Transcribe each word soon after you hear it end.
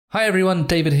Hi everyone,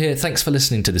 David here. Thanks for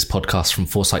listening to this podcast from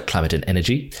Foresight Climate and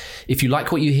Energy. If you like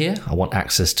what you hear and want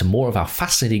access to more of our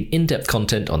fascinating in-depth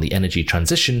content on the energy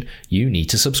transition, you need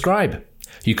to subscribe.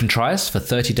 You can try us for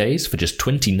 30 days for just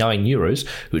 €29,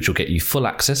 which will get you full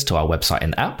access to our website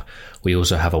and app. We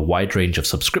also have a wide range of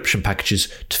subscription packages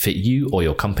to fit you or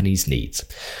your company's needs.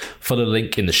 Follow the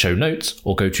link in the show notes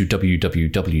or go to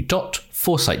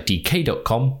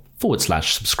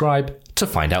www.foresightdk.com/subscribe to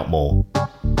find out more.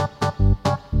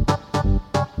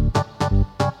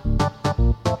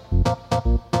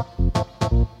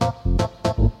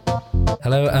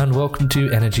 Hello and welcome to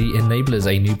Energy Enablers,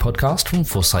 a new podcast from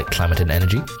Foresight Climate and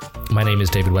Energy. My name is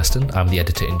David Weston. I'm the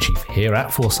editor-in-chief here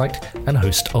at Foresight and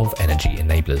host of Energy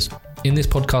Enablers. In this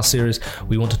podcast series,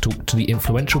 we want to talk to the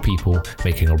influential people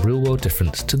making a real-world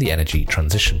difference to the energy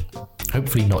transition.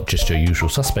 Hopefully not just your usual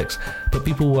suspects, but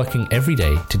people working every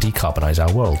day to decarbonize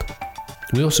our world.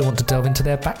 We also want to delve into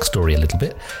their backstory a little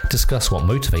bit, discuss what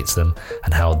motivates them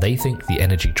and how they think the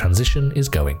energy transition is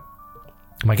going.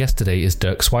 My guest today is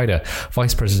Dirk Swider,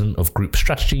 Vice President of Group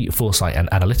Strategy, Foresight and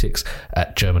Analytics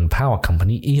at German power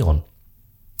company E.ON.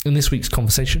 In this week's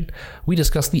conversation, we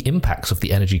discuss the impacts of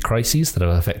the energy crises that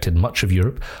have affected much of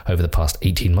Europe over the past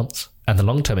 18 months and the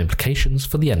long-term implications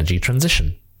for the energy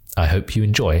transition. I hope you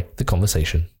enjoy the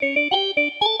conversation.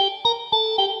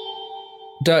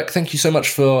 Dirk, thank you so much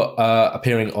for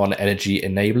appearing on Energy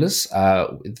Enablers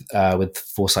with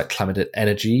Foresight Climate and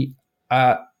Energy.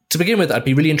 To begin with, I'd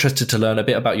be really interested to learn a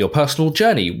bit about your personal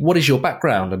journey. What is your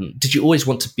background, and did you always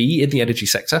want to be in the energy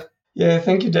sector? Yeah,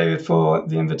 thank you, David, for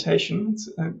the invitation. It's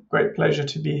a great pleasure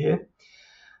to be here.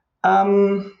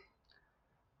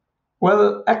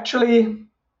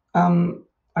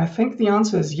 I think the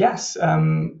answer is yes.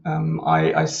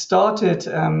 I started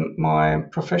my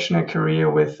professional career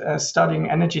with studying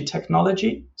energy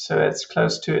technology, so it's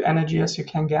close to energy as you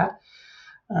can get.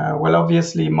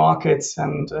 Obviously, markets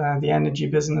and the energy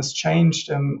business changed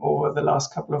over the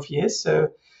last couple of years, so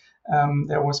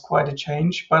there was quite a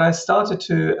change. But I started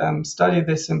to study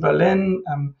this in Berlin,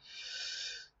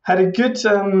 had a good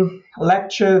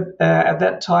lecture at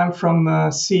that time from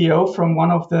a CEO from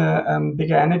one of the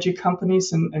bigger energy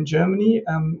companies in Germany,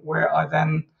 where I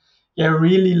then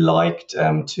really liked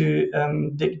to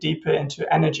dig deeper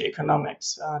into energy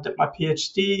economics. Did my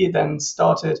PhD, then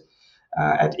started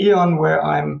at E.ON, where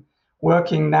I'm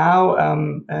working now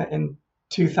in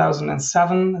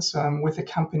 2007. So I'm with the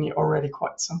company already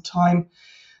quite some time.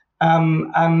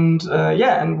 And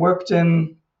worked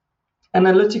in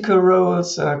analytical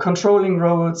roles, controlling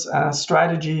roles,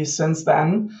 strategy since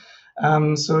then.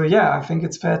 I think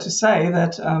it's fair to say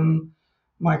that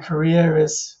my career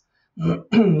is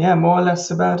more or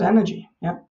less about energy.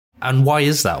 Yeah. And why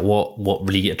is that? What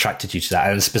really attracted you to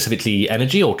that? And specifically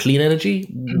energy or clean energy?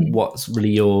 What's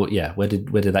really where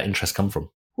did that interest come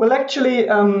from? Well, actually,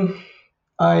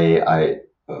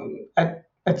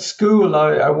 at school,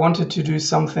 I wanted to do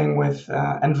something with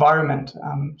environment.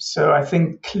 So I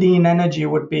think clean energy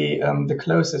would be the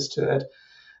closest to it.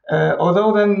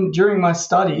 Although then during my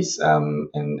studies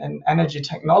in energy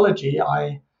technology,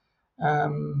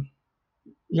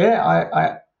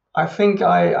 I think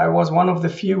I was one of the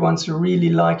few ones who really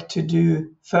liked to do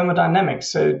thermodynamics,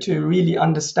 so to really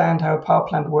understand how a power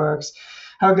plant works,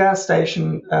 how a gas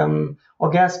station or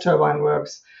gas turbine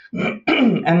works,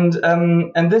 and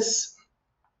this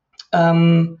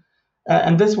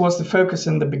was the focus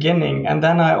in the beginning. And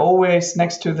then I always,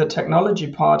 next to the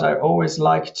technology part, I always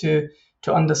like to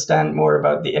understand more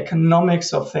about the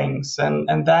economics of things,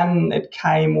 and then it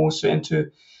came also into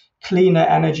cleaner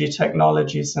energy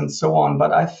technologies and so on.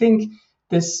 But I think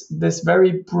this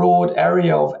very broad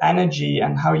area of energy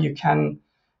and how you can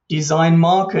design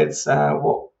markets, I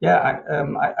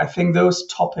think those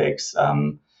topics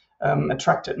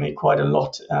attracted me quite a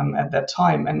lot at that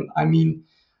time. And I mean,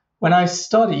 when I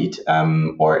studied,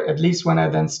 or at least when I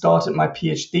then started my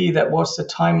PhD, that was the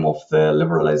time of the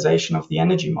liberalization of the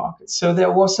energy market. So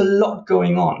there was a lot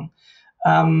going on.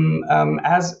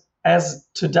 As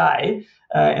today,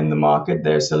 in the market,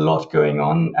 there's a lot going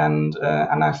on, and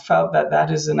I felt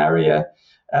that is an area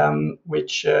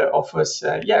which offers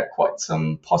quite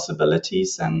some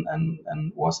possibilities and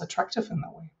was attractive in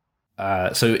that way.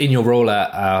 So in your role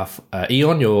at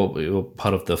E.ON, you're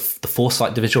part of the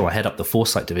Foresight division, or head up the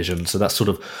Foresight division. So that's sort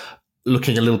of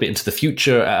looking a little bit into the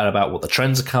future at about what the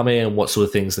trends are coming and what sort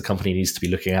of things the company needs to be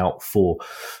looking out for.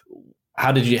 How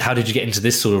did you get into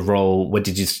this sort of role? When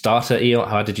did you start at E.ON?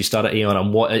 How did you start at E.ON?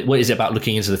 And what is it about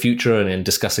looking into the future and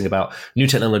discussing about new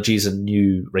technologies and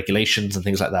new regulations and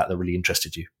things like that really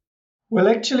interested you? Well,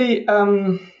 actually,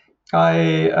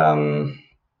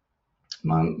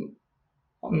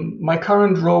 My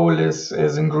current role is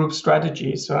in group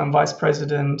strategy. So I'm vice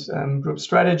president group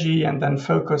strategy, and then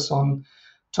focus on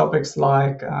topics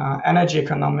like energy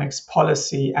economics,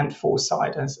 policy, and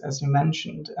foresight, as you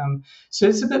mentioned. So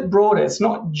it's a bit broader. It's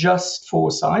not just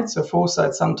foresight. So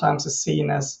foresight sometimes is seen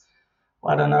as,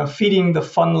 I don't know, feeding the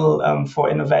funnel for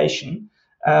innovation.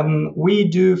 We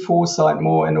do foresight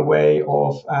more in a way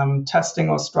of testing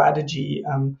our strategy,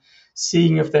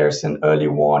 seeing if there's an early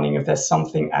warning, if there's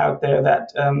something out there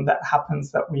that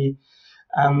happens that we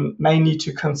may need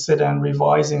to consider in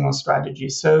revising our strategy.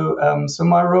 So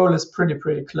my role is pretty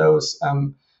close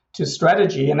to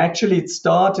strategy, and actually it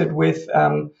started with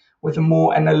a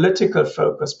more analytical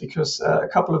focus, because a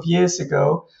couple of years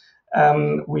ago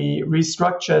we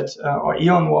restructured, or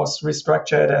E.ON was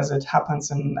restructured, as it happens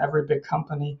in every big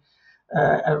company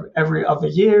every other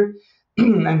year.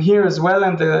 And here as well.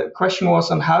 And the question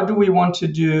was on how do we want to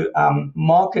do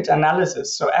market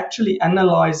analysis? So actually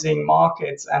analyzing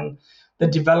markets and the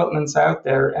developments out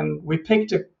there. And we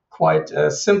picked a quite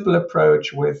simple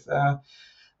approach with a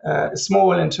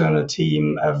small internal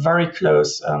team, very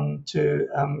close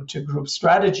to group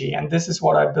strategy. And this is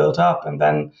what I built up. And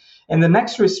then in the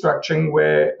next restructuring,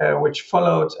 which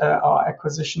followed our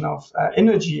acquisition of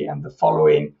Innogy and the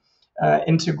following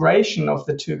integration of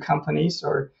the two companies,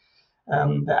 or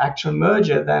the actual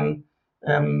merger, then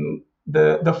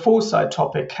the foresight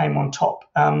topic came on top,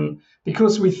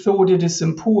 because we thought it is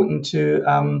important to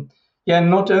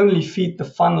not only feed the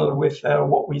funnel with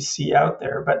what we see out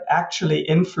there, but actually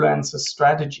influence a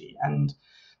strategy. And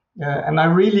I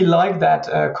really like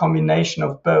that combination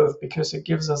of both, because it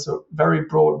gives us a very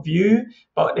broad view,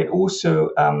 but it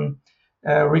also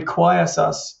requires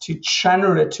us to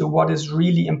channel it to what is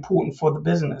really important for the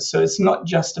business. So it's not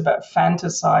just about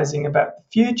fantasizing about the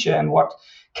future and what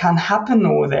can happen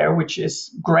over there, which is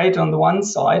great on the one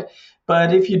side.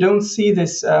 But if you don't see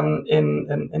this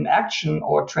in action,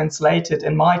 or translate it,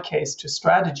 in my case, to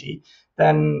strategy,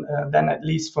 then at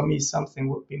least for me, something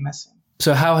would be missing.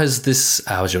 So how has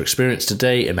your experience to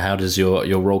date, and how does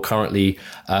your role currently,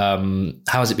 how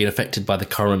has it been affected by the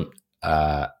current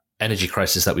energy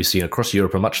crisis that we've seen across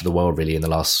Europe and much of the world really in the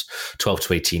last 12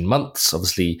 to 18 months,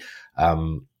 obviously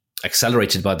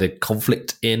accelerated by the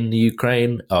conflict in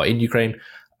Ukraine, but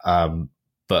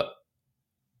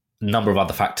a number of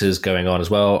other factors going on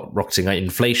as well. Rocketing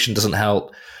inflation doesn't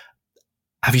help.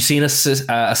 Have you seen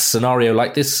a scenario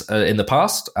like this in the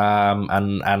past?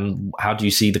 And how do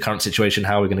you see the current situation?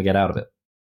 How are we going to get out of it?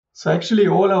 So actually,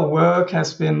 all our work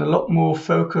has been a lot more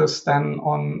focused than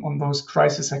on those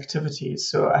crisis activities.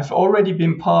 So I've already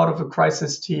been part of a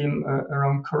crisis team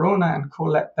around Corona and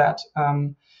co-led that.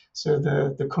 So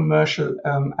the commercial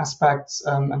aspects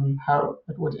and how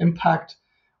it would impact,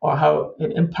 or how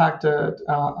it impacted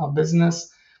our business.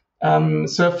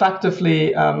 So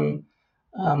effectively,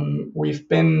 we've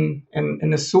been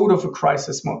in a sort of a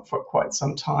crisis mode for quite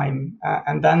some time.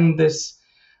 And then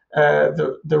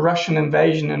the Russian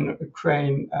invasion in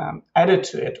Ukraine added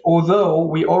to it. Although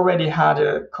we already had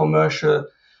a commercial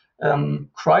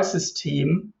crisis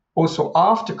team also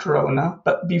after Corona,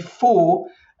 but before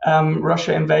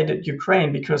Russia invaded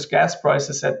Ukraine, because gas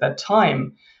prices at that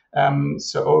time,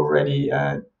 so already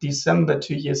December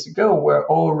 2 years ago, were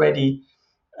already,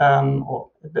 or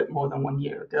a bit more than 1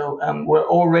 year ago, were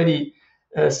already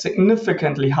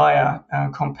significantly higher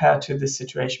compared to the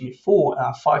situation before,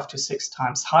 5 to 6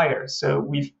 times higher. So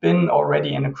we've been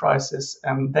already in a crisis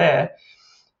there.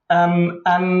 And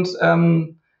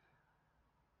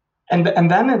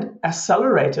then it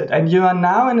accelerated. And you are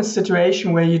now in a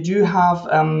situation where you do have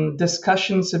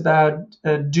discussions about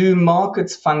do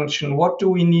markets function? What do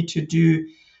we need to do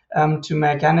to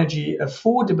make energy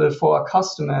affordable for our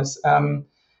customers?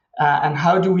 And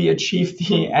how do we achieve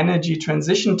the energy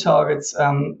transition targets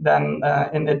then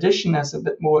in addition as a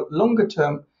bit more longer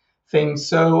term thing?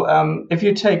 So if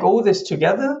you take all this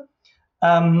together,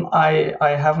 I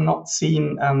have not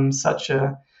seen such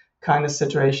a kind of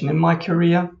situation in my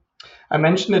career. I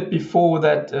mentioned it before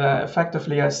that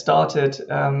effectively I started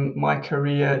my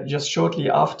career just shortly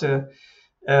after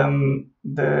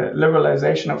the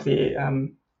liberalization of the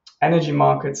energy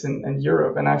markets in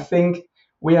Europe. And I think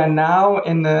we are now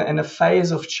in a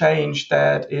phase of change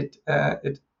that it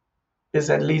is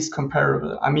at least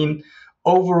comparable. I mean,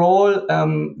 overall,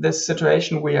 this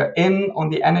situation we are in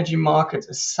on the energy market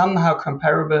is somehow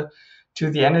comparable to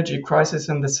the energy crisis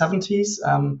in the 70s,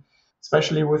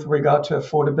 especially with regard to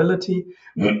affordability.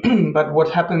 But what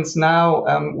happens now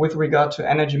with regard to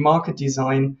energy market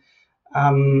design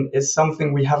is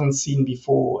something we haven't seen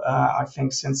before, I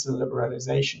think, since the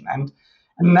liberalization. And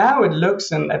now it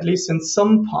looks, and at least in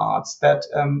some parts, that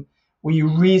we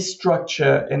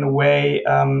restructure in a way,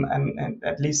 and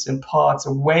at least in parts,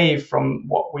 away from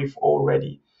what we've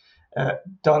already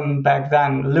done back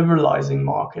then, liberalizing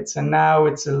markets. And now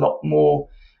it's a lot more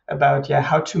about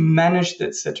how to manage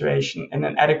that situation in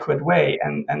an adequate way.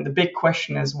 And the big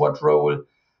question is what role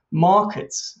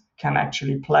markets can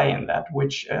actually play in that,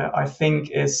 which I think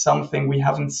is something we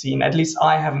haven't seen, at least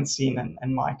I haven't seen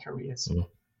in my careers.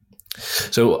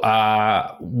 So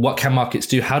what can markets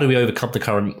do? How do we overcome the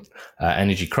current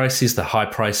energy crisis, the high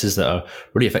prices that are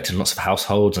really affecting lots of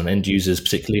households and end users,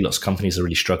 particularly lots of companies are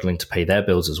really struggling to pay their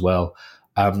bills as well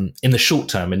in the short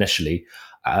term initially?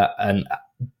 And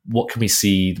what can we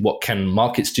see? What can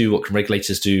markets do? What can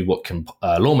regulators do? What can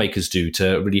lawmakers do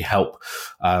to really help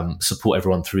support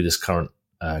everyone through this current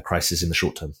crisis in the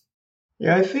short term?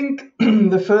 Yeah, I think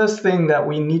the first thing that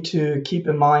we need to keep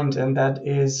in mind, and that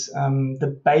is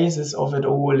the basis of it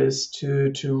all, is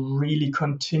to really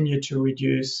continue to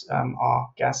reduce our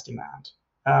gas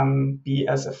demand, be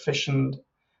as efficient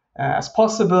as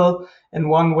possible in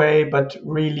one way, but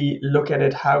really look at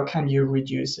it, how can you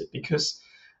reduce it? Because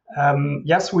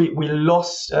yes, we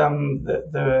lost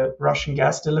the Russian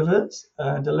gas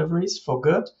deliveries for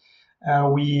good.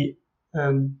 We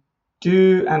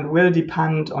do and will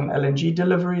depend on LNG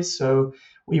deliveries. So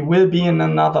we will be in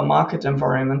another market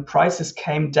environment. Prices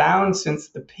came down since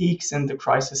the peaks in the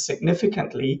crisis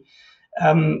significantly,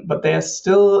 but they're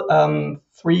still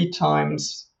 3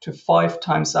 times to 5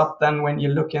 times up than when you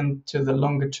look into the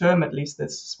longer term. At least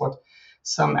this is what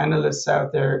some analysts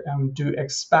out there do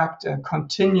expect,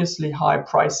 continuously high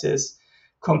prices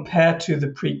compared to the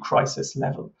pre-crisis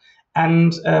level.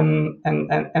 And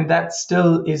that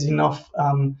still is enough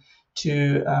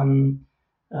to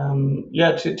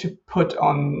put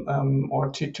on or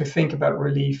to think about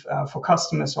relief for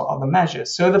customers or other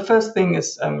measures. So the first thing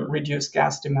is reduce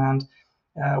gas demand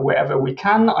wherever we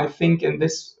can. I think in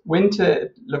this winter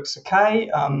it looks okay.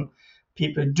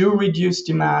 People do reduce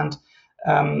demand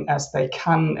as they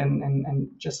can, and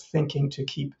just thinking to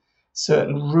keep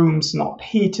certain rooms not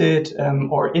heated,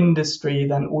 or industry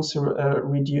then also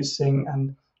reducing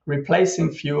and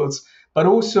replacing fuels. But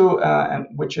also,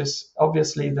 which is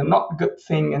obviously the not good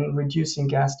thing in reducing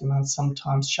gas demand,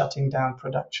 sometimes shutting down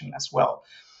production as well.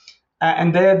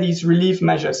 And there these relief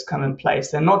measures come in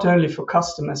place. They're not only for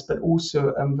customers, but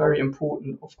also very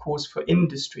important, of course, for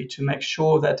industry to make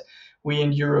sure that we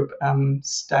in Europe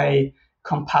stay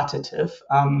competitive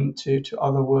to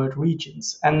other world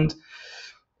regions. And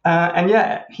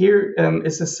here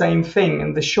is the same thing.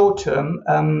 In the short term,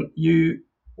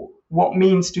 what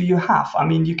means do you have? I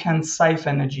mean, you can save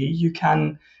energy, you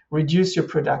can reduce your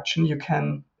production, you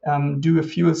can do a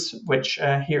fuel switch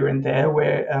here and there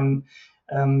where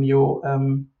your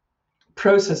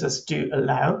processes do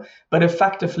allow, but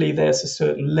effectively there's a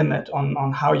certain limit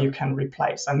on how you can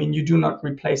replace. I mean, you do not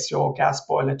replace your gas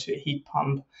boiler to a heat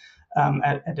pump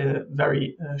at a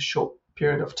very short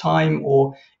period of time,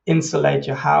 or insulate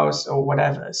your house or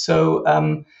whatever.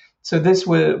 So this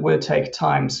will take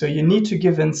time. So you need to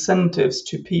give incentives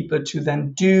to people to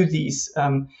then do these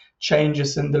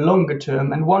changes in the longer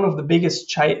term. And one of the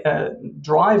biggest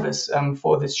drivers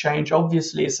for this change,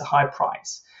 obviously, is a high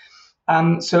price.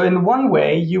 So in one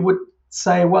way, you would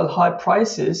say, well, high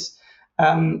prices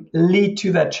lead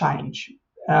to that change.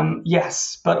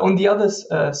 Yes, but on the other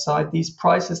side, these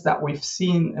prices that we've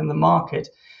seen in the market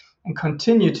and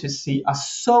continue to see are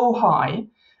so high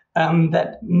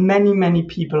that many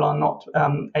people are not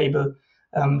able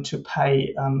to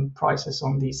pay prices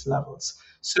on these levels.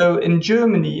 So in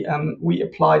Germany, we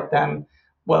applied then,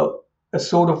 well, a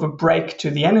sort of a break to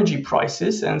the energy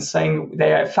prices and saying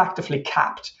they are effectively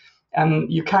capped.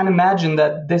 And you can imagine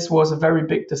that this was a very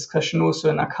big discussion also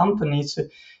in our company. So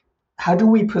how do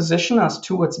we position us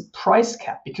towards a price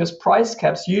cap? Because price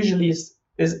caps usually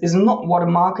is not what a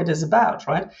market is about,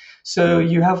 right? So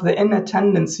you have the inner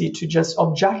tendency to just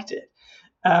object it.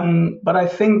 But I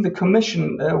think the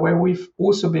Commission, where we've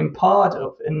also been part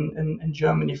of in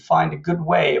Germany, find a good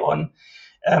way on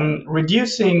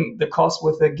reducing the cost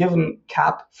with a given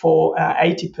cap for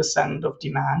 80% of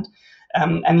demand,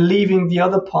 and leaving the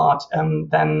other part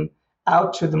then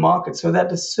out to the market, so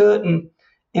that a certain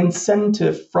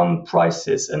incentive from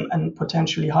prices and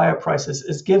potentially higher prices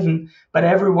is given, but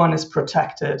everyone is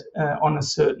protected on a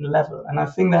certain level. And I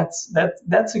think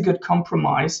that's a good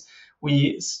compromise.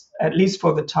 We, at least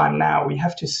for the time now, we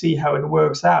have to see how it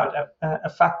works out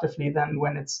effectively then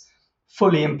when it's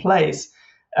fully in place.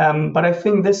 But I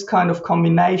think this kind of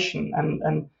combination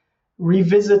and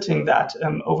revisiting that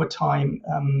over time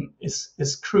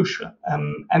is crucial.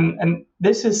 And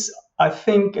this is, I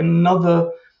think,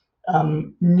 another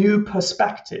new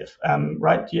perspective,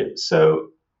 right? So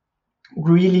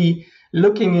really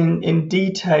looking in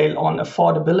detail on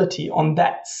affordability on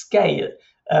that scale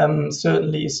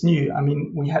certainly is new. I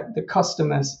mean, we had the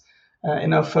customers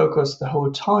in our focus the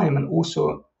whole time, and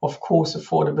also, of course,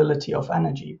 affordability of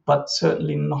energy, but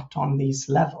certainly not on these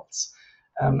levels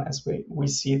as we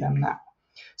see them now.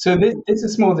 So this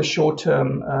is more the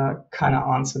short-term kind of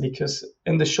answer, because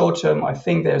in the short term, I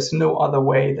think there's no other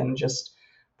way than just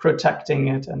protecting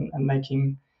it and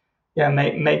making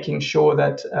sure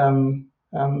that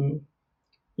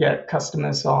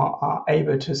customers are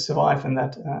able to survive in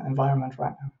that environment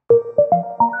right now.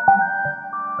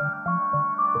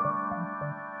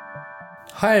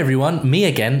 Hi everyone, me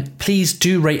again. Please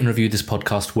do rate and review this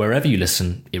podcast wherever you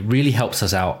listen. It really helps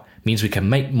us out, means we can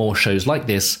make more shows like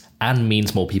this, and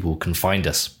means more people can find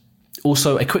us.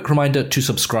 Also, a quick reminder to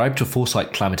subscribe to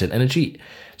Foresight Climate and Energy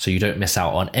so you don't miss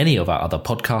out on any of our other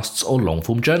podcasts or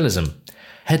long-form journalism.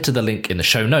 Head to the link in the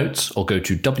show notes or go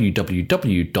to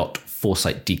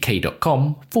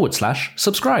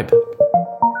www.foresightdk.com/subscribe.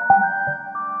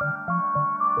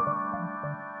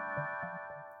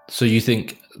 So you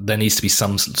think there needs to be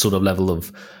some sort of level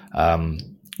of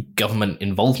government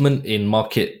involvement in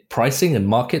market pricing and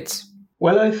markets?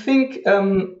 Well, I think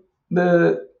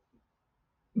the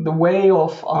way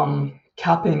of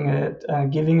capping it,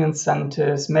 giving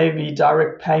incentives, maybe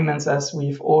direct payments, as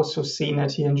we've also seen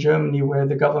it here in Germany, where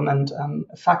the government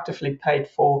effectively paid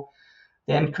for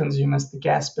the end consumers the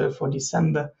gas bill for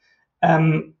December.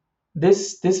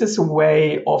 This is a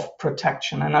way of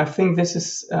protection, and I think this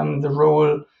is the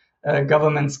role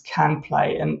governments can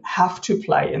play and have to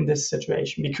play in this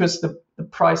situation, because the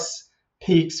price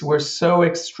peaks were so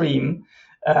extreme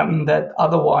that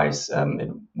otherwise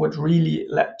it would really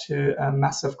lead to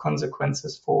massive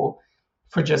consequences for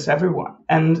just everyone.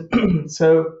 And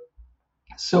so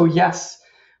yes,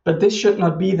 but this should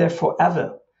not be there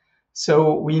forever.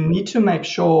 So we need to make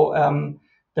sure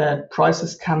that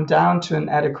prices come down to an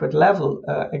adequate level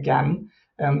again.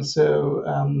 And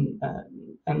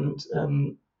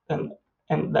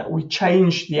that we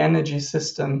change the energy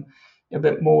system a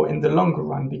bit more in the longer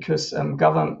run, because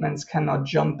governments cannot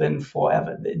jump in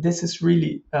forever. This is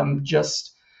really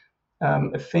just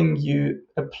a thing you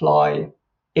apply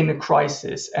in a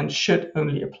crisis, and should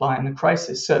only apply in a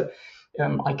crisis. So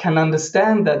I can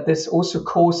understand that this also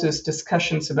causes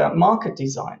discussions about market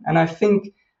design. And I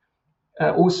think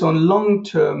also in long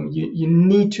term, you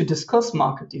need to discuss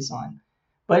market design.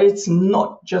 But it's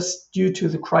not just due to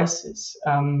the crisis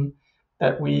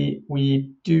that we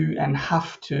do and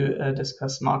have to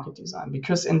discuss market design.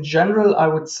 Because in general, I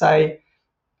would say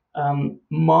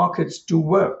markets do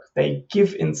work. They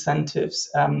give incentives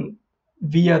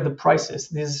via the prices.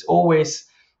 This is always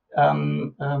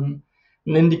an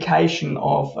indication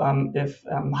of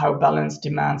how balanced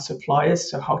demand supply is,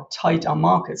 so how tight are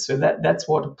markets. So that's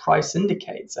what a price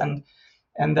indicates, and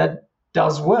that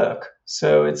does work.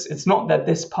 So it's not that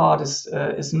this part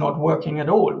is not working at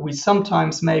all. We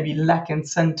sometimes maybe lack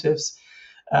incentives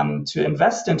to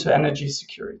invest into energy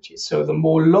security. So the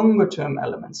more longer term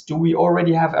elements, do we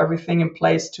already have everything in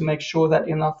place to make sure that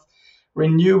enough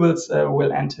renewables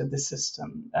will enter the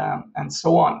system, and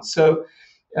so on. So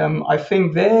I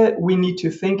think there we need to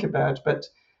think about, but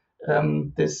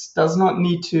this does not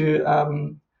need to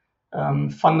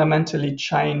fundamentally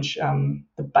change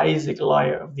the basic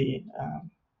layer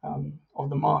of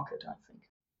the market, I think.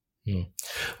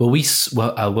 Were we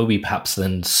perhaps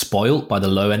then spoiled by the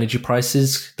low energy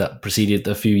prices that preceded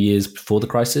a few years before the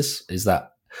crisis? Was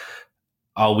that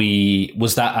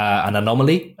an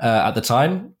anomaly at the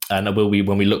time? And when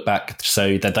we look back,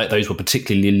 so that those were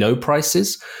particularly low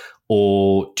prices?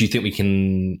 Or do you think we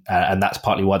can, and that's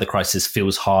partly why the crisis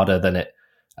feels harder than it,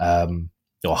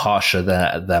 or harsher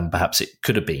than perhaps it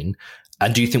could have been?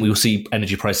 And do you think we will see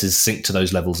energy prices sink to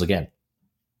those levels again?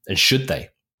 And should they?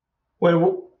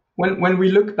 Well, when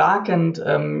we look back, and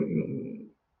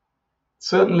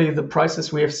certainly the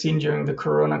prices we have seen during the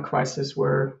Corona crisis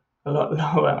were a lot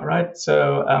lower, right?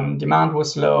 So demand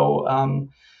was low,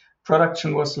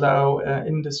 production was low,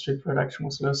 industry production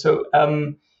was low. So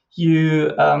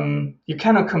you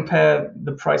cannot compare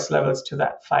the price levels to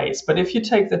that phase. But if you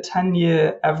take the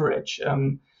 10-year average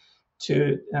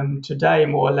to today,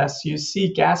 more or less, you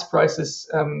see gas prices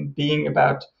being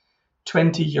about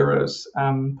 20 euros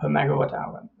per megawatt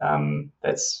hour.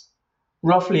 That's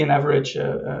roughly an average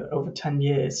over 10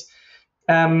 years.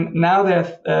 Now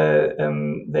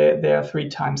they are 3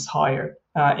 times higher.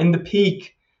 In the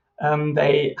peak,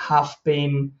 they have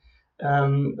been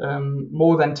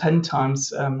more than 10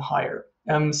 times higher.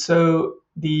 So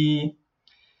the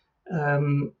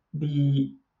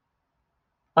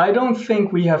I don't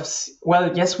think we have.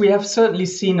 Well, yes, we have certainly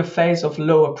seen a phase of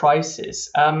lower prices,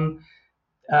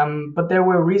 but they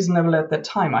were reasonable at the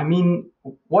time. I mean,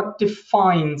 what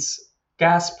defines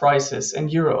gas prices in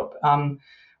Europe?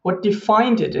 What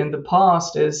defined it in the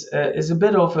past is a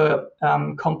bit of a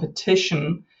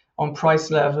competition on price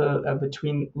level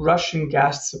between Russian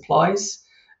gas supplies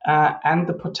and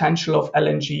the potential of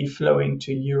LNG flowing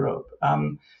to Europe.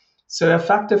 So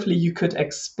effectively, you could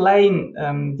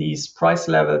explain these price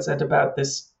levels at about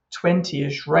this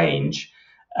 20-ish range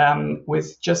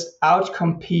with just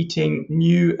outcompeting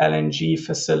new LNG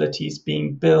facilities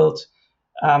being built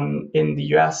in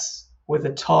the US with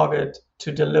a target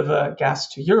to deliver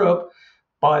gas to Europe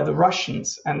by the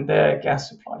Russians and their gas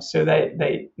supply. So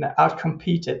they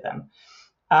outcompeted them.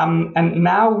 And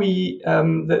now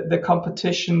the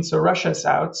competition, so Russia's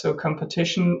out, so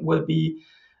competition will be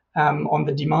on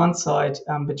the demand side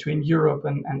between Europe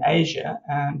and Asia,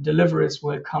 and deliveries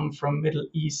will come from Middle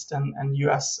East and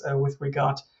US with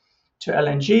regard to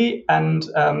LNG, and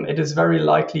it is very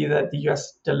likely that the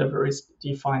US deliveries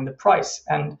define the price.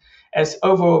 And as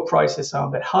overall prices are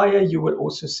a bit higher, you will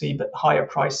also see a bit higher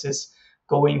prices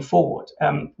going forward.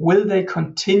 Will they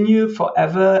continue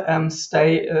forever,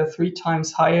 stay 3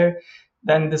 times higher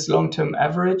than this long-term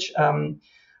average?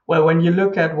 Well, when you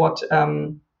look at what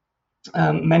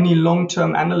many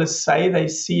long-term analysts say, they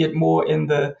see it more in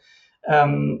the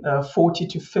 40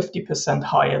 to 50%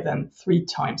 higher than 3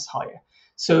 times higher.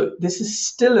 So this is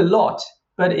still a lot,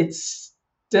 but it's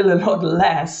still a lot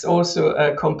less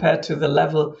also compared to the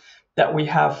level that we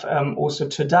have also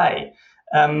today.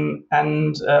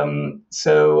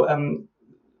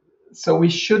 So we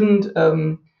shouldn't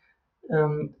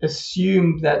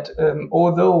assume that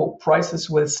although prices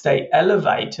will stay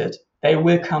elevated, they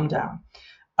will come down.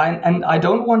 And I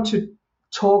don't want to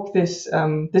talk this,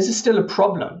 this is still a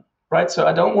problem, right? So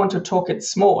I don't want to talk it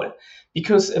small,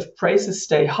 because if prices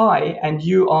stay high and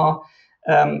you are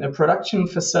a production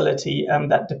facility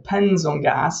that depends on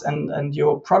gas and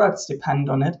your products depend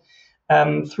on it,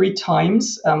 3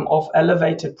 times of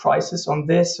elevated prices on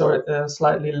this or a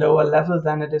slightly lower level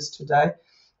than it is today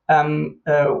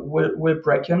will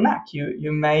break your neck.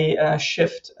 You may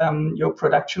shift your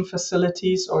production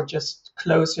facilities or just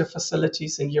close your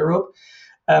facilities in Europe.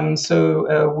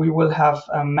 So we will have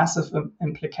massive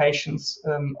implications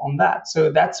on that.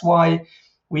 So that's why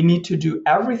we need to do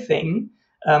everything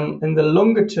in the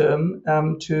longer term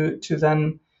to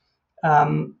then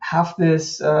have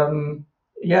this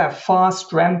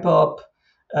fast ramp up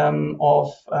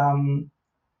of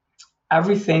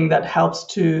everything that helps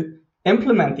to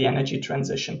implement the energy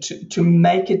transition, to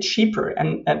make it cheaper.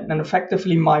 And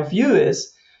effectively, my view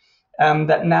is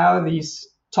that now these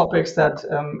topics that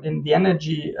in the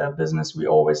energy business we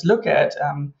always look at,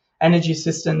 energy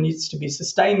system needs to be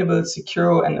sustainable,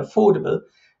 secure, and affordable.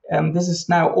 This is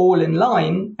now all in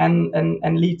line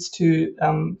and leads to,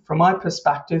 from my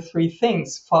perspective, 3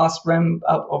 things: fast ramp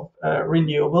up of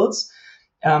renewables,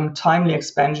 timely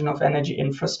expansion of energy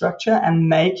infrastructure, and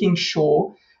making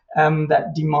sure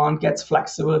that demand gets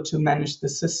flexible to manage the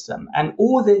system. And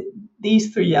all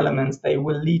these 3 elements, they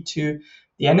will lead to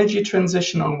the energy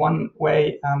transition on one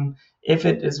way, if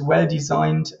it is well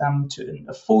designed to an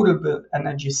affordable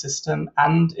energy system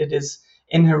and it is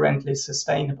inherently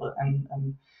sustainable.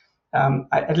 And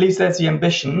at least that's the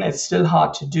ambition. It's still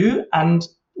hard to do, and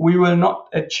we will not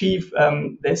achieve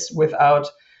this without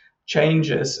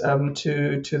changes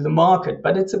to the market.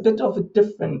 But it's a bit of a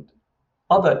different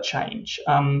other change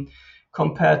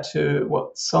compared to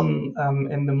what some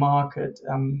in the market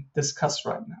discuss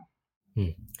right now.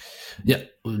 Yeah,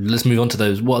 let's move on to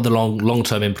those. What are the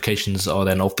long-term implications are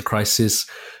then of the crisis?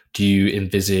 Do you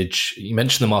envisage, you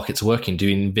mentioned the market's working, do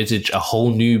you envisage a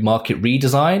whole new market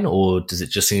redesign, or does it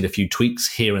just need a few tweaks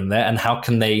here and there? And how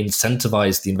can they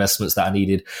incentivize the investments that are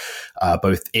needed,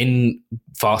 both in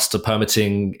faster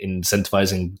permitting,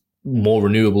 incentivizing more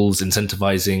renewables,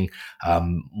 incentivizing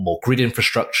more grid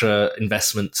infrastructure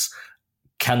investments?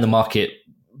 Can the market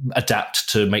adapt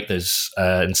to make those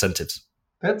incentives?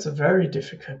 That's a very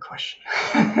difficult question.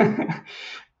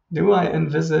 Do I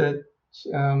envisage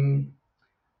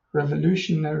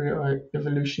revolutionary or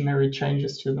evolutionary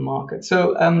changes to the market?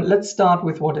 So let's start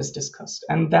with what is discussed,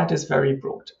 and that is very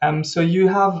broad. So you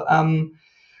have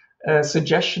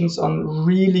suggestions on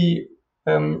really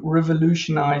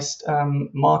revolutionized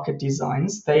market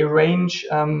designs. They range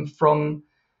from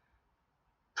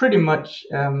pretty much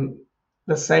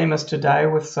the same as today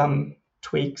with some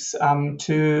tweaks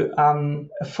to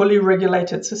a fully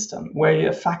regulated system where you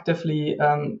effectively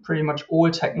pretty much all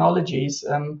technologies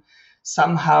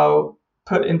somehow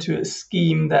put into a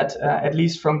scheme that at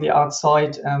least from the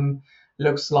outside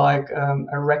looks like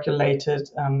a regulated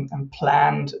and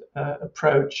planned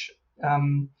approach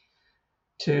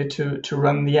to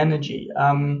run the energy.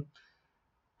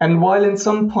 And while in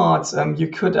some parts you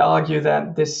could argue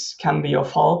that this can be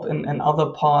of help, in other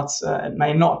parts it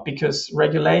may not, because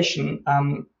regulation,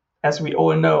 as we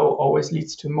all know, always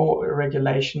leads to more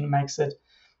regulation, makes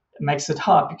it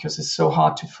hard, because it's so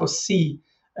hard to foresee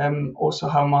also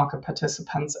how market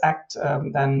participants act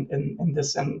then in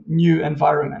this new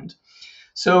environment.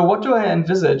 So what do I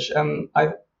envisage?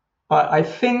 I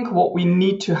think what we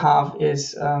need to have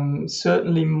is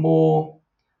certainly more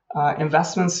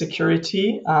investment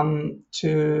security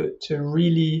to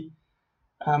really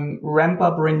ramp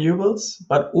up renewables,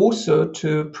 but also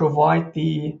to provide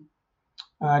the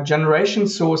generation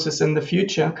sources in the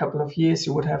future. A couple of years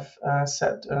you would have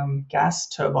said gas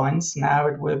turbines. Now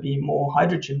it will be more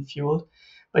hydrogen fueled,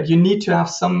 but you need to have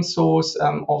some source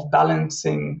of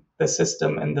balancing the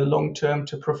system in the long term,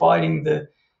 to providing the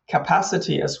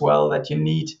capacity as well that you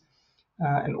need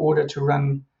in order to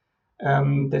run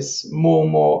this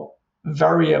more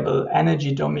variable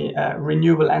energy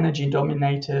renewable energy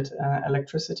dominated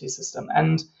electricity system.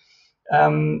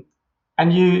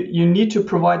 And you need to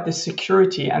provide this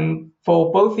security. And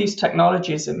for both these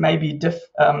technologies, it may be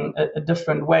a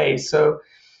different way. So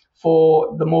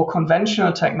for the more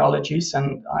conventional technologies,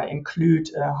 and I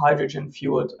include hydrogen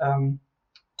fueled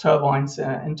turbines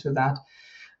into that,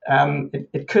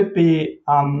 it could be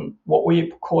what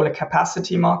we call a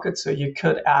capacity market. So you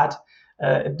could add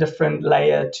a different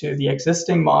layer to the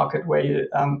existing market, where you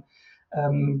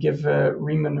give a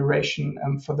remuneration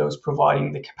for those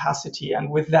providing the capacity. And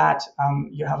with that,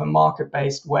 you have a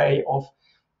market-based way of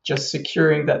just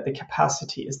securing that the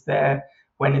capacity is there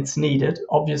when it's needed.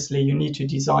 Obviously, you need to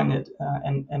design it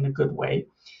in a good way.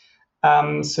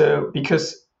 So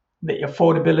because the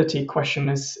affordability question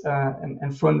is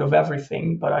in front of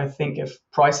everything, but I think if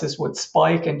prices would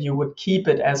spike and you would keep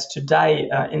it as today,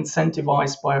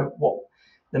 incentivized by what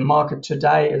the market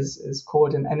today is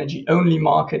called an energy-only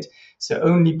market, so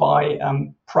only by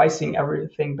pricing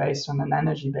everything based on an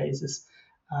energy basis,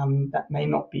 that may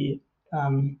not be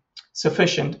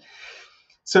sufficient.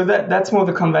 So that's more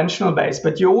the conventional base,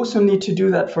 but you also need to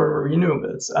do that for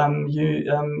renewables.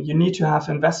 You need to have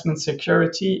investment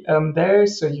security there,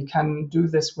 so you can do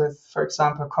this with, for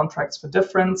example, contracts for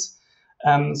difference.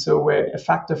 So where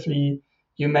effectively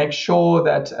you make sure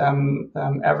that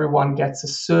everyone gets a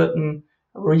certain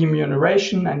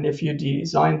remuneration, and if you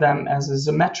design them as a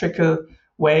symmetrical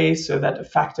way, so that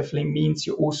effectively means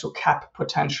you also cap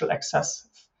potential excess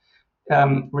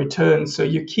returns. So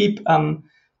you keep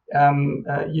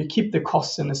the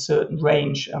costs in a certain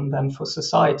range then for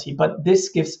society. But this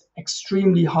gives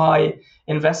extremely high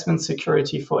investment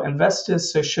security for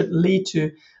investors, so should lead to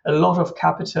a lot of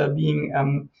capital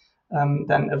being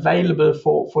then available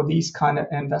for these kind of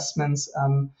investments,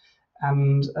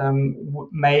 and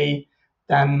may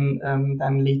then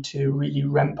lead to really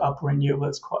ramp up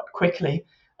renewables quite quickly.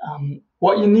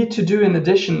 What you need to do in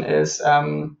addition is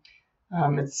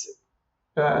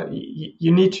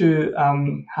you need to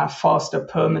have faster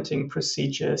permitting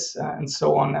procedures and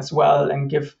so on as well, and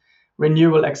give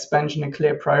renewable expansion a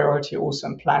clear priority also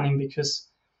in planning, because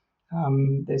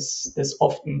this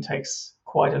often takes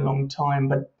quite a long time.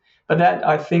 But that,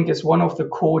 I think, is one of the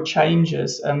core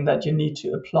changes that you need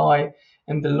to apply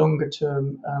in the longer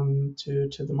term to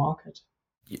the market.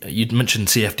 You'd mentioned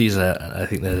CFDs. I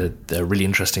think they're a really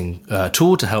interesting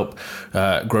tool to help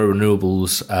grow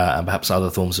renewables and perhaps other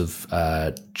forms of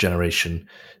generation.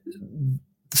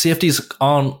 CFDs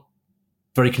aren't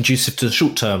very conducive to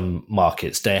short-term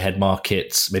markets, day-ahead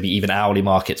markets, maybe even hourly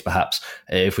markets, perhaps,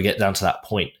 if we get down to that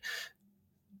point.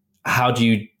 How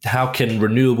can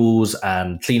renewables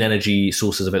and clean energy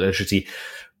sources of electricity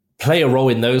play a role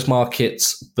in those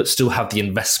markets, but still have the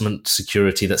investment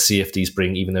security that CFDs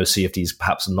bring, even though CFDs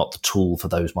perhaps are not the tool for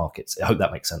those markets? I hope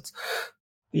that makes sense.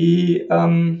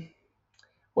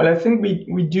 Well, I think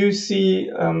we do see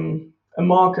a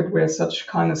market where such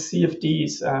kind of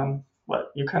CFDs, well,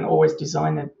 you can always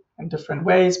design it in different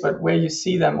ways, but where you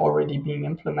see them already being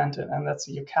implemented, and that's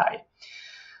the UK.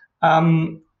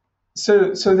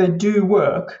 So they do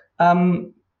work.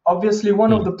 Obviously,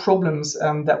 one of the problems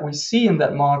that we see in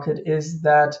that market is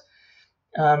that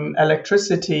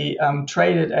electricity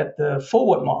traded at the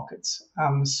forward markets.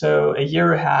 So a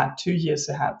year ahead, 2 years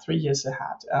ahead, 3 years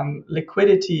ahead,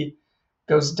 liquidity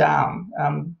goes down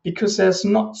because there's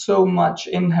not so much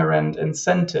inherent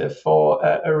incentive for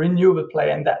a renewable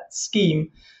player in that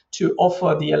scheme to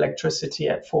offer the electricity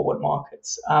at forward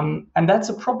markets. And that's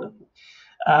a problem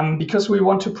because we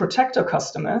want to protect our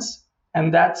customers.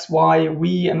 And that's why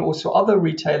we and also other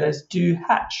retailers do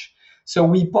hedge. So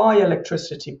we buy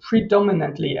electricity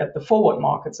predominantly at the forward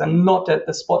markets and not at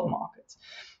the spot markets.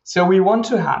 So we want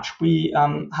to hedge. We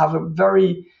have a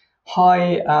very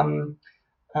high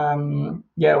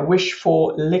wish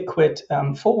for liquid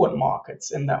forward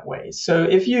markets in that way. So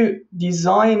if you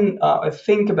design or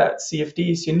think about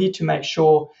CFDs, you need to make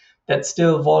sure that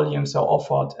still volumes are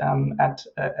offered at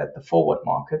the forward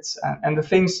markets. And the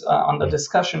things under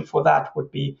discussion for that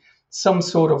would be some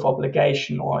sort of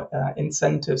obligation or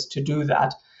incentives to do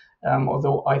that.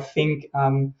 Although I think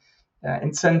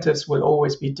incentives will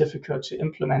always be difficult to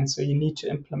implement. So you need to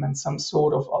implement some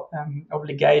sort of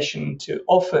obligation to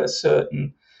offer a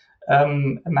certain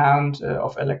amount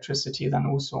of electricity then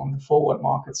also on the forward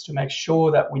markets to make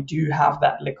sure that we do have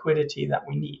that liquidity that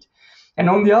we need. And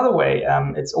on the other way,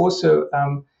 it's also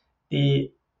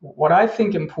what I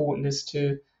think important is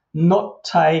to not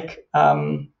take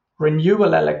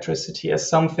renewable electricity as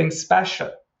something special.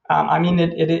 I mean,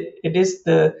 it is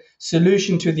the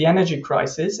solution to the energy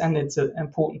crisis, and it's an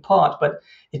important part, but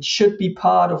it should be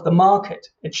part of the market.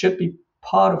 It should be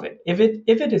part of it. If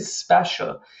it is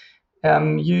special,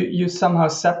 you somehow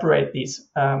separate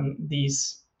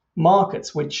these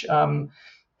markets, which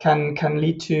can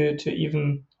lead to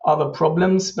even other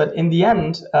problems. But in the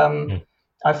end,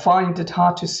 I find it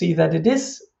hard to see that it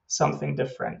is something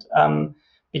different,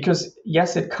 because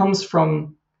yes, it comes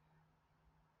from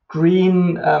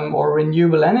green or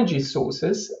renewable energy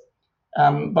sources,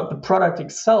 but the product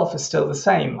itself is still the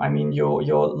same. I mean,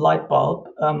 your light bulb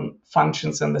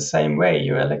functions in the same way.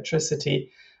 Your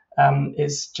electricity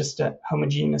is just a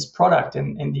homogeneous product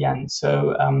in the end.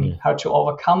 So how to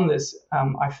overcome this,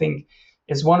 I think,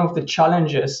 is one of the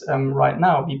challenges right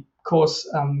now, because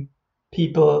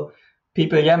people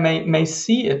may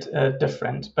see it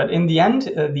different, but in the end,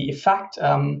 the effect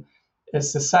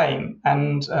is the same.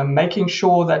 And making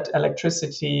sure that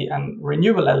electricity and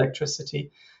renewable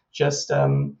electricity just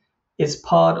is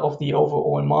part of the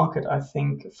overall market, I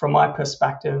think, from my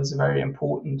perspective, is a very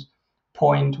important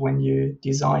point when you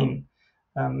design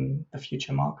the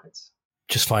future markets.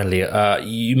 Just finally,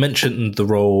 you mentioned the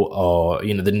role, or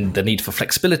the need for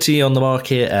flexibility on the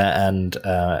market and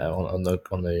on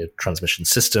the transmission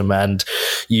system, and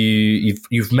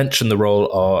you've mentioned the role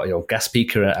of gas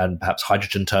peaker and perhaps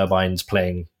hydrogen turbines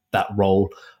playing that role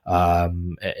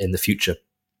in the future.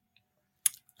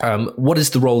 What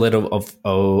is the role then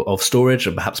of storage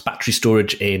and perhaps battery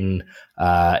storage in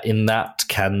that?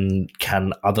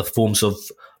 Can other forms of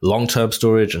long-term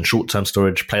storage and short-term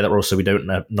storage play that role, so we don't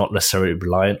not necessarily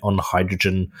reliant on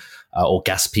hydrogen or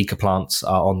gas peaker plants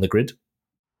on the grid?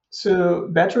 So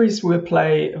batteries will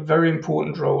play a very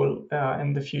important role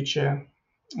in the future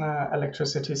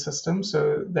electricity system.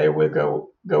 So they will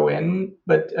go in,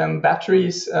 but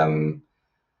batteries.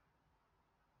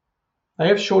 They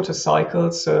have shorter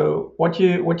cycles, so what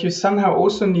you somehow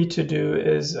also need to do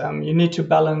is you need to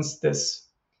balance this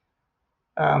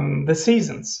the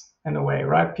seasons in a way,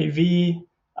 right? PV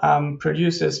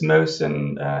produces most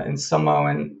in summer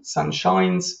when sun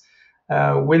shines.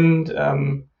 Wind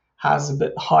has a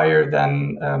bit higher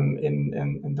than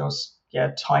in those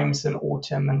times in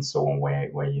autumn and so on, where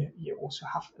you also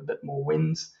have a bit more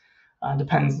winds.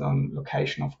 Depends on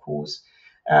location, of course.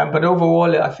 But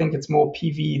overall, I think it's more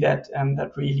PV that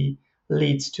really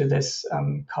leads to this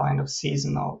kind of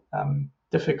seasonal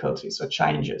difficulties or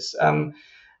changes.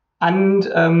 And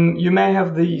you may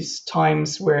have these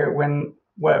times where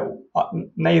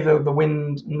neither the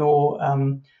wind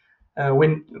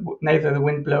neither the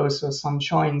wind blows or sun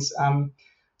shines.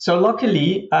 So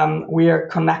luckily, we are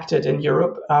connected in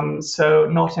Europe. So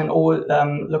not in all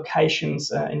locations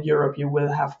in Europe you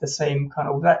will have the same kind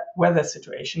of weather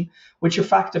situation, which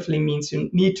effectively means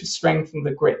you need to strengthen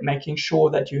the grid, making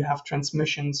sure that you have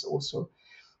transmissions also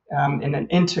in an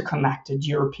interconnected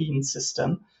European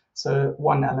system. So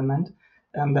one element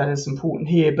that is important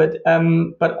here. But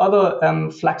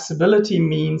other flexibility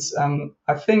means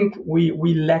I think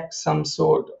we lack some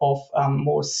sort of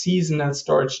more seasonal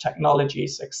storage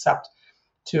technologies, except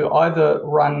to either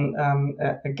run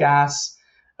a gas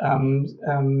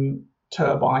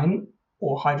turbine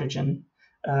or hydrogen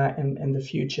in the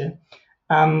future.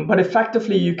 But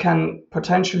effectively, you can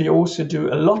potentially also do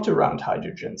a lot around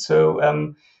hydrogen.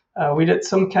 So we did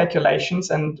some calculations,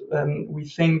 and we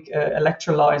think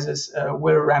electrolyzers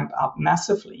will ramp up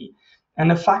massively. And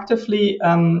effectively,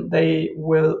 they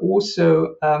will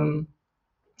also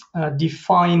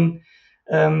define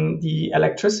the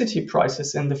electricity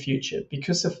prices in the future,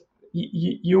 because of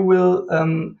you will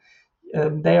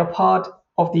they are part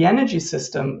of the energy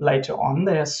system later on.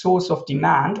 They're a source of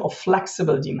demand, or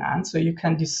flexible demand. So you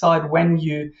can decide when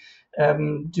you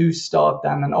do start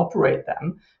them and operate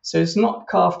them. So it's not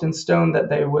carved in stone that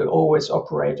they will always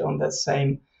operate on the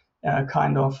same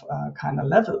kind of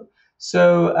level.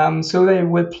 So they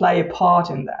will play a part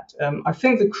in that. I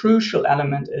think the crucial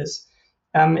element is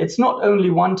it's not only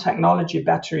one technology,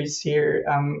 batteries here,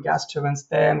 gas turbines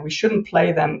there, and we shouldn't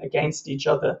play them against each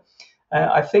other.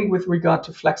 I think with regard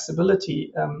to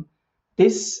flexibility,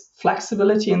 this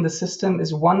flexibility in the system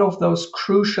is one of those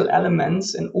crucial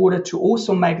elements in order to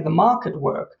also make the market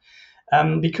work.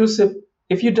 Because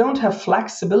if you don't have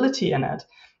flexibility in it,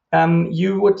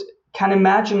 you can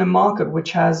imagine a market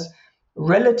which has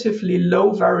relatively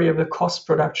low variable cost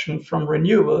production from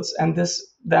renewables, and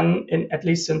this then, at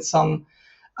least in some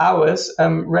hours,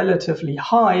 relatively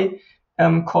high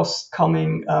costs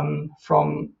coming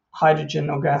from hydrogen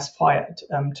or gas-fired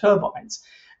turbines.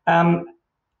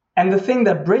 And the thing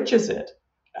that bridges it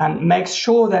and makes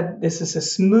sure that this is a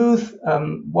smooth,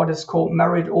 what is called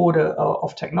merit order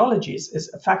of technologies, is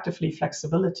effectively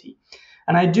flexibility.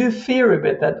 And I do fear a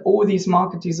bit that all these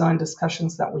market design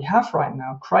discussions that we have right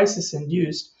now,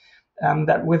 crisis-induced,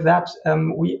 that with that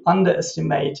we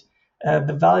underestimate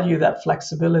the value that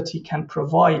flexibility can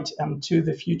provide to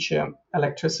the future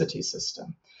electricity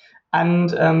system.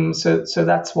 And so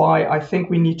that's why I think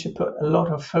we need to put a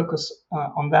lot of focus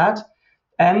on that,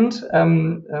 and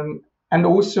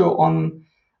also on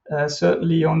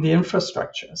certainly on the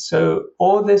infrastructure. So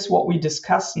all this, what we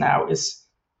discuss now, is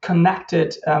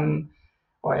connected,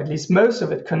 or at least most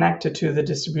of it connected to the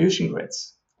distribution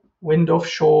grids. Wind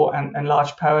offshore and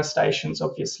large power stations,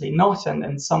 obviously not. And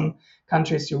in some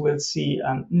countries you will see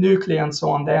nuclear and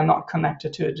so on. They are not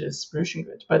connected to a distribution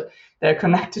grid, but they're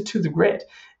connected to the grid.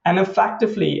 And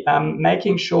effectively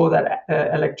making sure that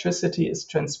electricity is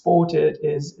transported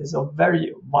is of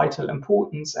very vital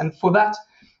importance. And for that,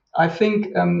 I think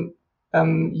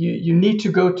you need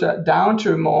to go down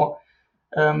to a more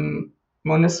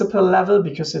municipal level,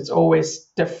 because it's always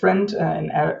different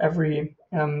in every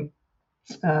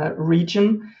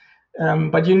region.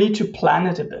 But you need to plan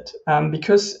it a bit,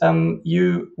 because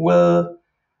you will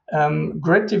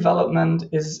grid development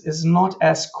is not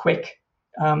as quick.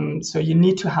 So you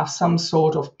need to have some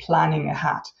sort of planning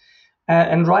ahead.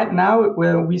 And right now,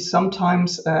 we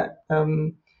sometimes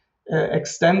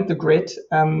extend the grid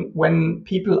when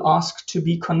people ask to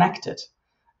be connected.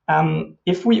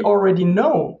 If we already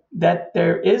know that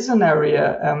there is an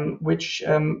area which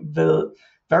will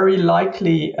very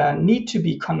likely need to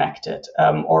be connected,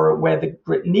 or where the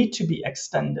grid need to be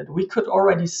extended, we could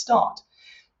already start.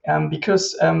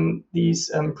 Because these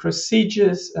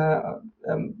procedures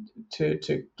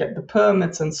to get the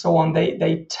permits and so on,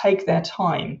 they take their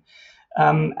time,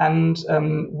 and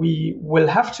we will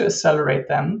have to accelerate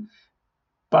them.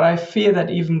 But I fear that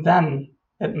even then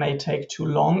it may take too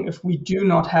long if we do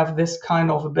not have this kind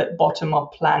of a bit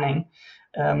bottom-up planning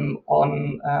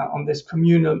on this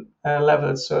communal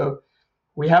level. So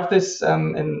we have this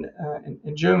in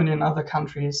Germany and other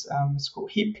countries. It's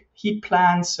called heat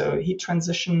plans, so heat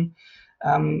transition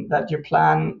that you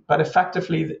plan. But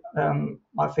effectively,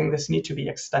 I think this needs to be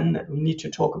extended. We need to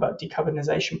talk about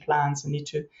decarbonization plans and need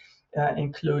to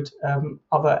include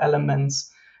other elements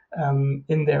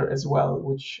in there as well.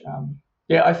 Which,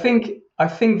 I think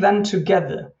then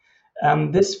together,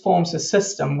 this forms a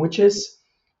system which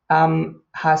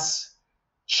has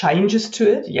changes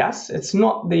to it. Yes, it's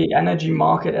not the energy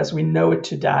market as we know it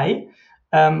today,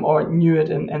 or knew it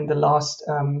in the last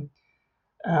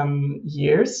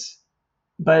years.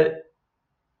 But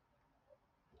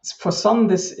for some,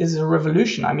 this is a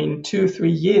revolution. I mean,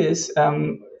 2-3 years,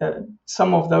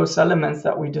 some of those elements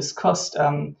that we discussed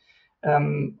are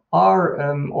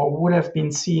or would have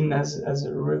been seen as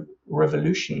a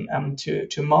revolution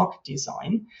to market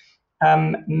design.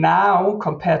 Now,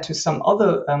 compared to some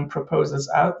other proposals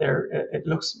out there, it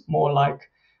looks more like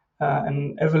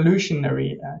an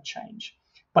evolutionary change.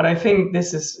 But I think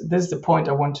this is the point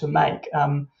I want to make.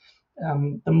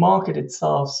 The market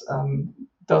itself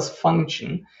does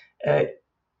function.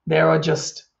 There are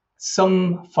just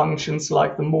some functions,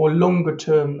 like the more longer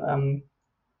term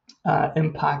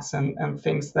impacts and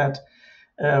things that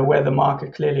where the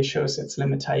market clearly shows its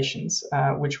limitations,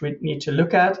 which we need to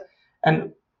look at.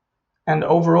 And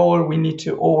overall, we need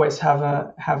to always have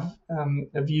a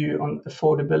view on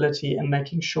affordability and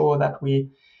making sure that we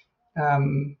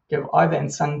give either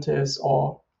incentives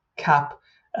or cap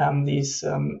these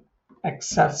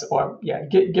excess, or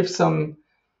give some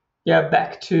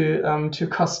back to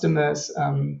customers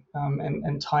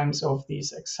in times of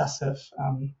these excessive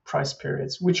price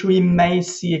periods, which we may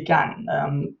see again.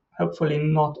 hopefully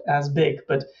not as big,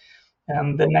 but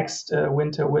the next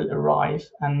winter will arrive,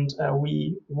 and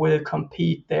we will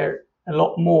compete there a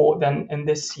lot more than in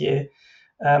this year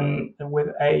with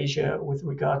Asia with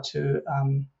regard to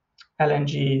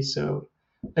LNG, so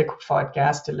liquefied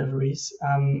gas deliveries,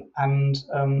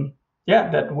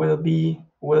 that will be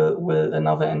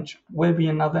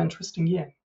another interesting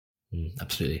year.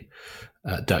 Absolutely.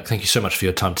 Dirk, thank you so much for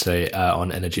your time today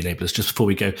on Energy Enablers. Just before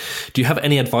we go, do you have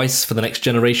any advice for the next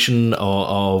generation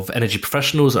of energy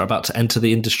professionals that are about to enter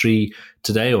the industry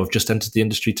today or have just entered the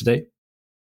industry today?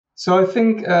 So I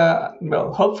think,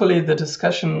 hopefully the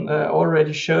discussion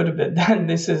already showed a bit that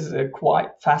this is a quite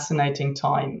fascinating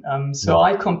time.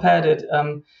 I compared it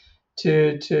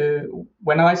to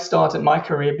when I started my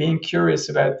career, being curious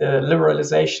about the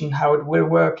liberalization, how it will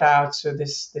work out. So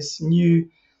this new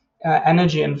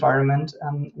energy environment,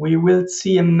 we will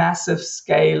see a massive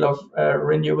scale of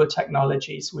renewable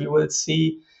technologies. We will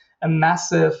see a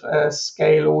massive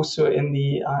scale also in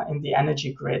the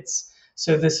energy grids.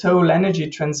 So this whole energy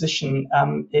transition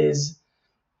is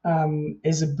a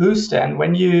booster. And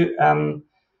when you,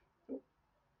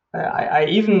 I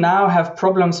even now have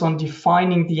problems on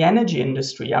defining the energy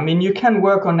industry. I mean, you can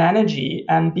work on energy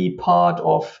and be part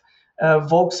of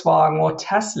Volkswagen or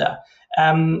Tesla.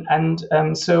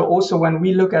 So also when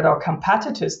we look at our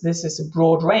competitors, this is a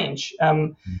broad range.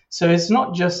 So it's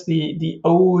not just the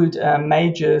old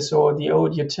majors or the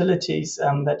old utilities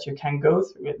that you can go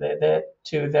through.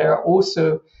 There are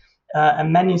also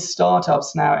many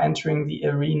startups now entering the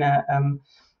arena,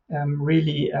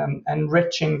 really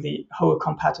enriching the whole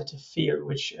competitive field,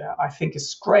 which I think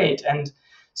is great. And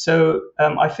so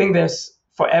I think there's,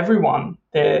 for everyone,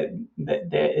 there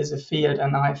is a field,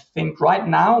 and I think right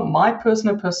now my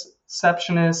personal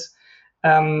perception is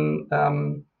I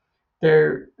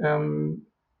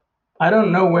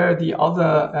don't know where the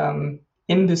other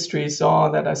industries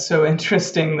are that are so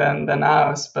interesting than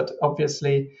ours, but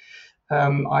obviously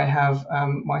I have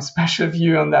my special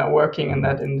view on that, working in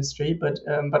that industry. But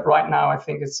right now I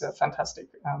think it's a fantastic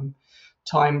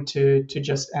time to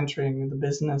just entering the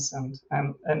business and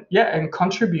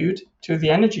contribute to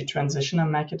the energy transition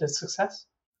and make it a success.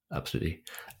 Absolutely.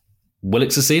 Will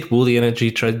it succeed? Will the energy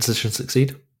transition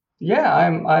succeed? Yeah,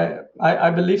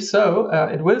 I believe so.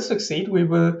 It will succeed. We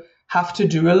will have to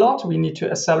do a lot. We need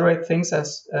to accelerate things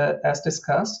as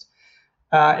discussed.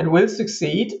 It will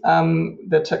succeed.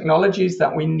 The technologies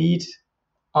that we need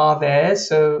are there.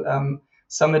 So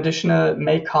some additional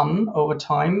may come over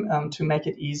time to make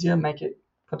it easier, make it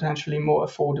potentially more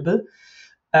affordable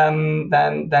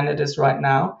than it is right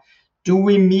now. Do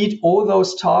we meet all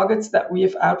those targets that we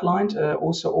have outlined?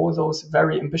 Also, all those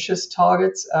very ambitious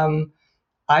targets?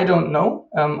 I don't know.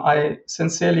 I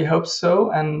sincerely hope so,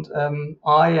 and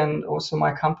I and also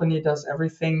my company does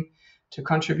everything to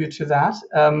contribute to that.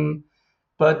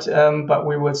 But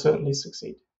we will certainly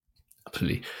succeed.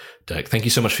 Absolutely. Dirk, thank you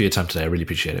so much for your time today. I really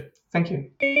appreciate it. Thank you.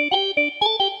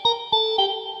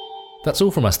 That's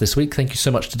all from us this week. Thank you so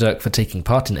much to Dirk for taking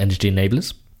part in Energy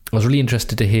Enablers. I was really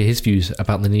interested to hear his views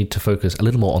about the need to focus a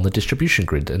little more on the distribution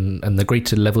grid and the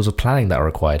greater levels of planning that are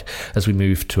required as we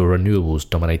move to a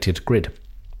renewables-dominated grid.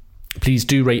 Please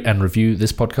do rate and review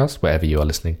this podcast wherever you are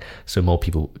listening so more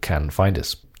people can find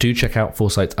us. Do check out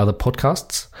Foresight's other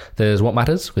podcasts. There's What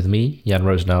Matters with me, Jan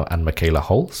Rosenau, and Michaela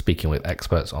Hull, speaking with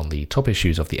experts on the top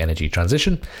issues of the energy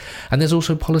transition. And there's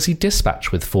also Policy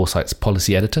Dispatch with Foresight's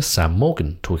policy editor, Sam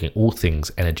Morgan, talking all things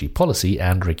energy policy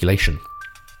and regulation.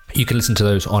 You can listen to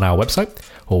those on our website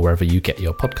or wherever you get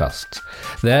your podcasts.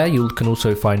 There you can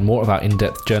also find more of our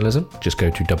in-depth journalism. Just go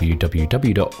to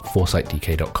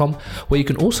www.foresightdk.com, where you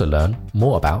can also learn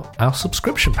more about our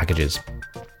subscription packages.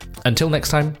 Until next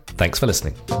time, thanks for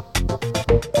listening.